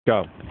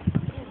Go.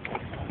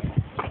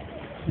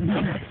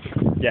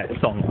 Yeah,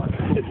 it's on.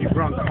 You've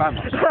run Crime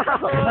Watch.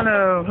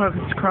 Hello,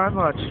 welcome to Crime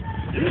Watch.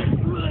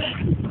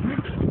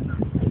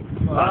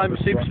 I'm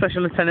Super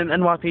Special Lieutenant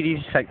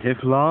NYPD Detective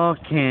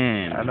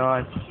Larkin. And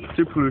I'm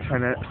Super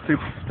Lieutenant,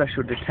 Super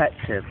Special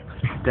Detective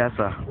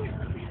Deza.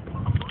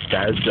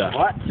 Let's go.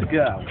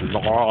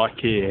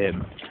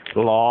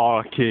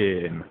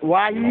 Larkin.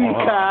 Why you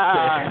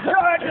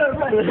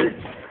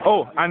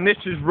Oh, and this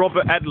is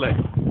Robert Edley.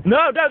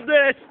 No, that's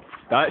this.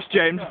 That's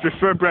James, just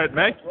for a bread,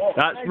 mate.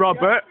 That's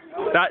Robert.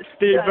 That's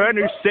Stephen,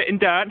 who's sitting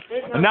down.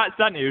 And that's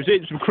Anthony, who's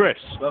eating some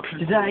crisps.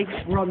 Today,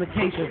 we're on the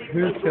case of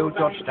who killed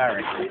Josh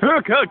Derrick.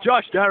 Who killed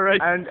Josh Derrick?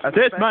 And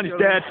this man is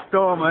dead.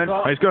 Storman.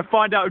 And he's going to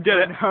find out who did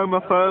it.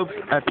 Homophobes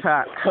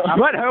attack.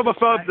 When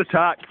homophobes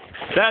attack.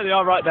 There they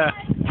are, right there.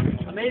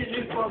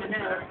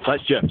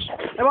 That's James.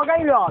 Am I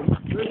going on?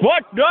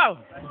 What? No!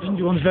 The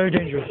ginger one's very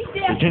dangerous.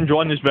 The ginger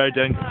one is very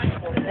dangerous.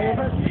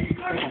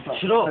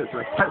 Shut up.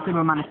 Hopefully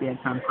my man is the end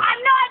time.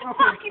 I'm not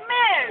fucking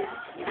move!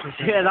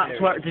 Yeah, that's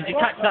where. Did you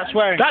catch that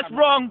swearing? That's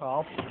wrong!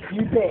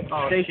 You bitch.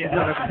 Station's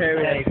on a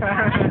period.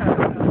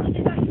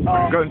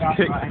 I'm going to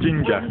kick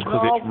Ginger,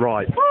 because it's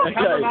right.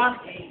 Okay.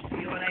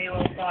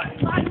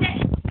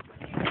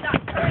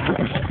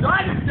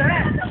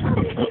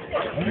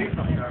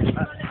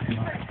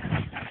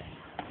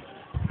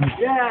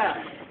 Yeah.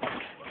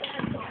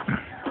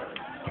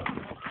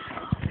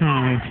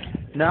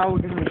 Now we're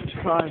going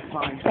to try and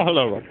find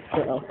Hello,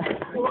 Rob.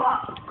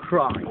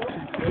 crime.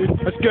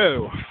 Let's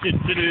go.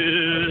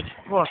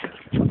 What?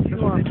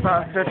 Come on,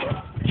 bastard.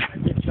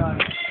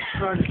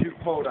 Trying to shoot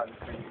hold on.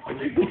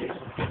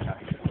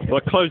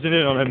 We're closing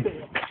in on him.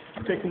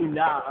 Taking him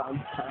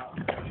down.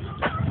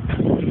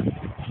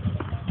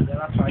 Yeah,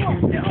 that's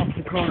right. You get off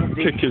the corner of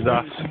the Kick his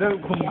ass.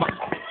 Don't come back.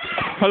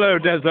 Hello,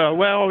 Deza.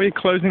 Where are we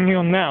closing in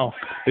on now?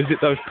 Is it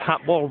those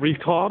patball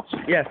retards?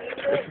 Yes,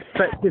 a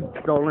suspected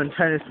stolen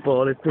tennis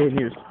ball is being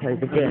used to play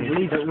the game. I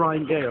believe that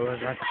Ryan Gale has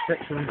had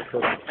sexual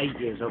intercourse at 8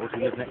 years old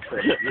who lives next to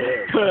it.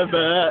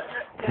 Pervert.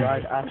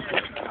 Right,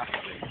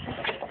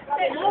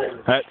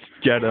 Let's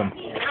get him.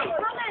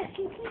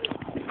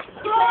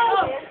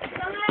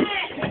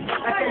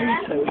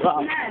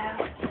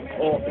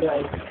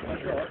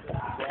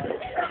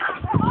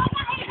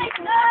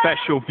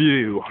 Special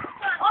view.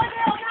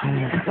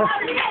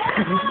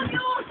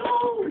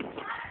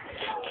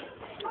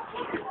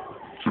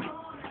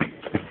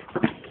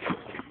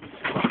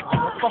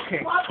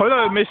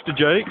 Hello, Mr.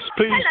 Jakes.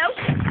 Please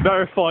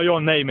verify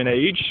your name and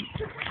age.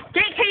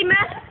 Jake Tamer,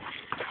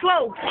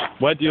 12.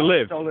 Where do you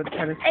live? stolen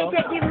tennis ball.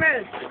 88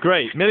 Road.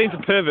 Great. Millions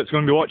of perverts are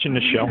going to be watching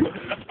this show.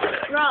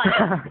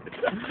 Right.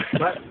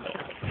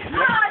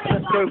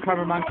 Let's go,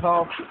 cameraman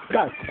Carl.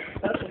 Go.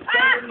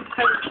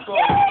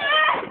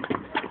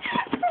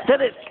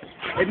 Did it?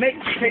 It makes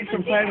kids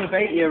from playing with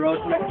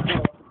 8-year-olds next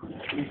door.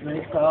 Excuse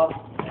me, Carl.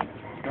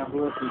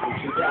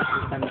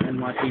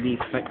 NYPD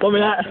Detective. 1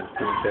 minute.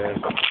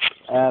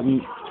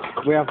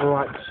 We have a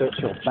right to search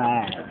your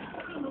bag.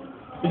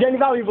 Is there any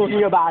valuables in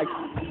your bag?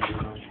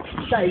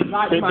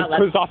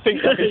 Because I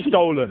think they've been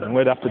stolen and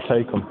we'd have to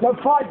take them. Don't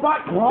fight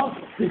back, Carl.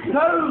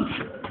 No.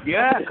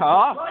 Yeah,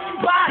 Carl.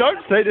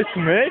 Don't say this to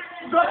me.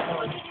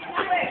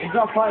 He's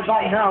not fighting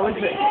back now, is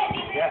it?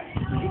 Yeah.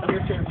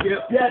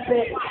 Yeah,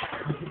 bitch.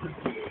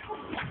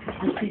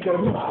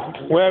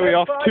 Where are we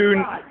off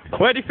to?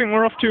 Where do you think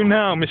we're off to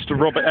now, Mr.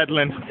 Robert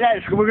Edlin?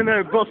 Yes, we're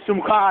gonna bust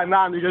some crime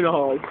round the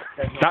hole.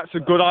 That's a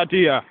good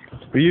idea.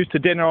 We used to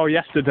dinner all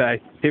yesterday.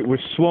 It was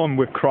swarmed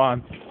with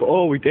crime, but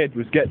all we did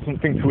was get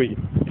something to eat.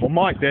 Well,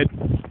 Mike did.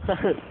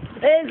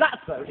 Is that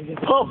so?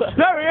 Oh,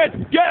 there he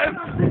is! Get him!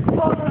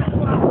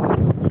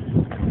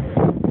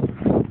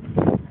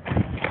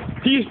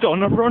 He's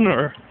on a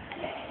runner.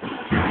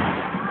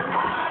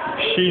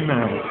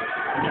 She-male.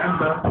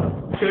 Remember,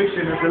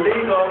 tuition is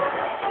illegal.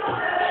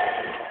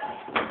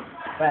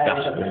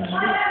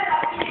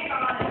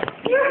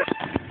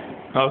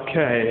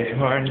 Okay,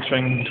 we're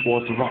entering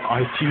towards the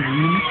IT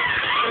room.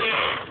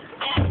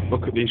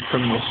 Look at these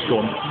criminal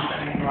scum.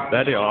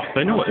 There they are.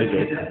 They know what it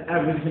is.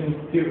 Everything's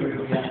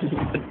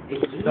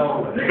it's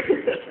stolen.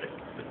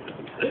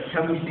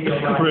 Can we see your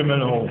license?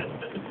 Criminal.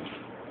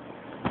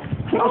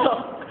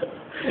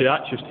 See,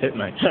 that just hit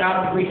me.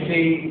 Can we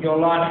see your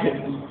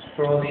license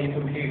for all these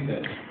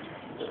computers?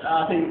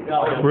 I think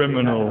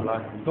Criminal.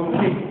 Don't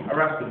keep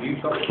arresting you.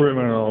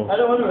 Criminal. I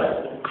don't want to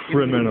arrest.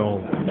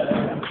 Criminal.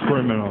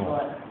 Criminal.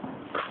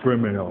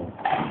 Criminal.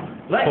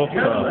 Let's go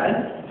Hooker. then.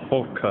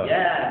 Hooker.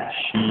 Yeah.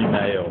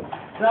 She-male.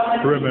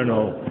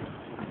 Criminal.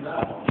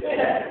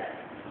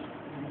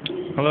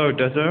 Hello,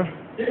 Desert.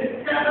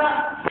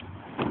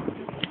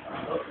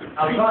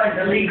 I've got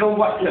an illegal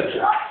weapon.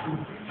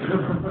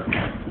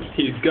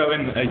 He's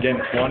going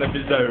against one of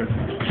his own.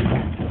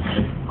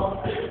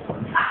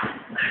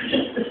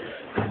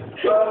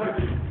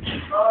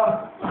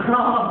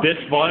 This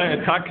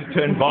violent attack has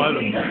turned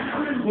violent.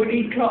 Would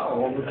he cut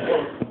all the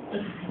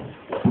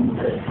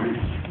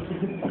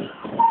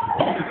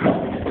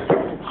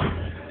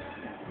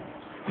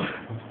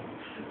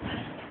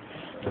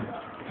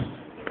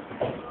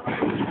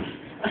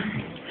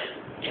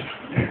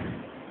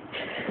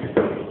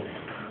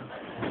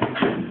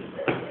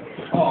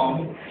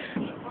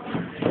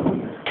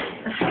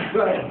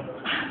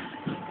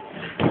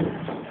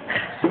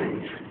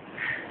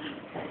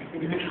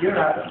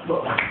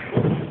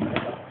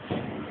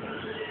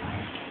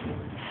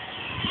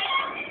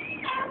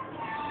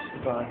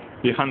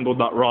You handled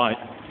that right.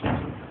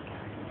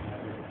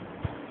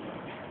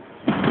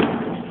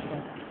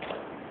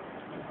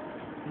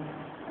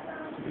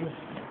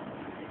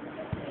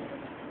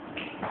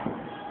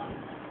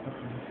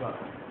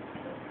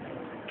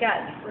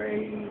 Get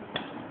free.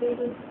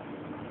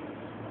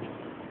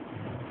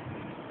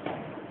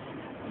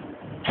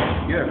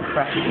 You're a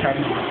crappy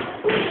camera.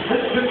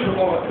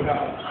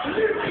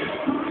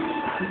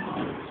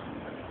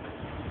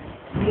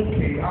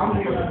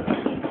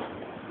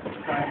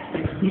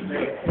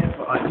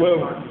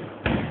 Well.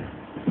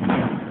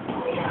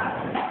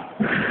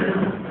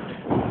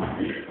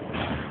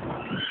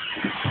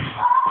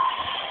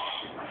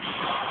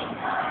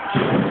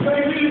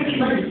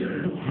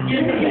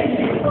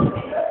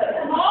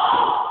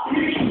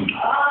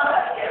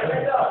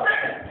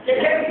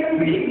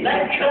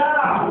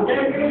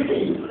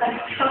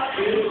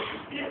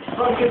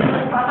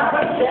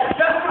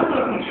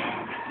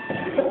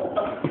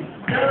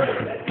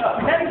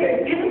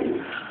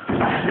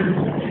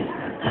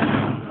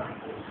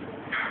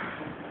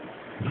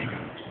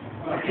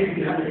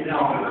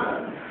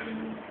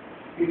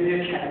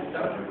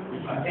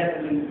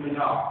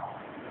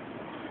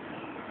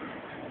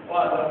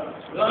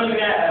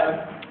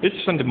 It's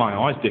just under my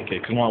eyes, Dickie,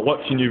 because I'm like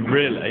watching you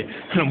really,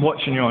 and I'm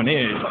watching you on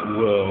here, it's like,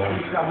 whoa.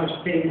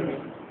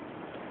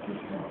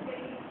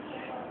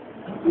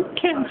 You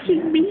can't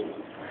see me.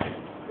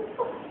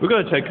 We're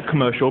going to take a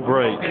commercial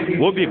break.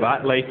 We'll be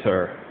back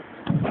later.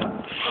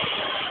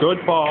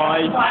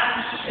 Goodbye.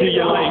 See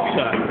you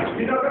later.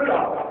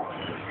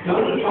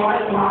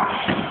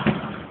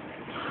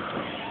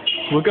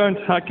 We're going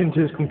to hack into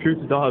his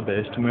computer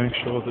database to make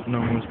sure that no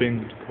one's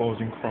been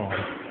causing crime.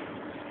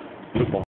 Goodbye.